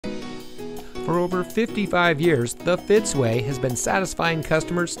For over 55 years, the Fitzway has been satisfying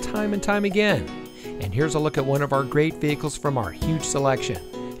customers time and time again. And here's a look at one of our great vehicles from our huge selection,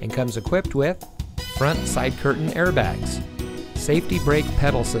 and comes equipped with front side curtain airbags, safety brake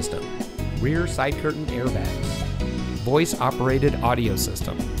pedal system, rear side curtain airbags, voice operated audio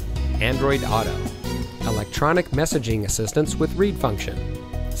system, Android Auto, electronic messaging assistance with read function,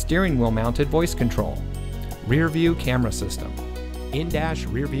 steering wheel mounted voice control, rear view camera system, in-dash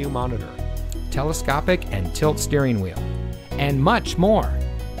rear view monitor, telescopic and tilt steering wheel, and much more.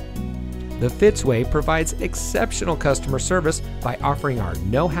 The Fitzway provides exceptional customer service by offering our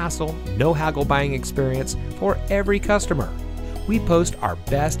no-hassle, no-haggle buying experience for every customer. We post our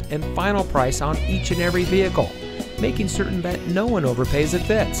best and final price on each and every vehicle, making certain that no one overpays at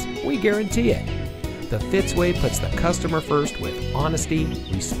Fitz. We guarantee it. The Fitzway puts the customer first with honesty,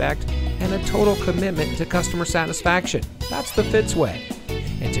 respect, and a total commitment to customer satisfaction. That's the Fitzway.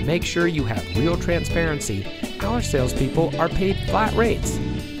 And to make sure you have real transparency, our salespeople are paid flat rates.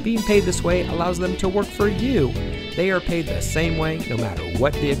 Being paid this way allows them to work for you. They are paid the same way no matter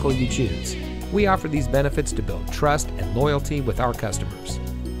what vehicle you choose. We offer these benefits to build trust and loyalty with our customers.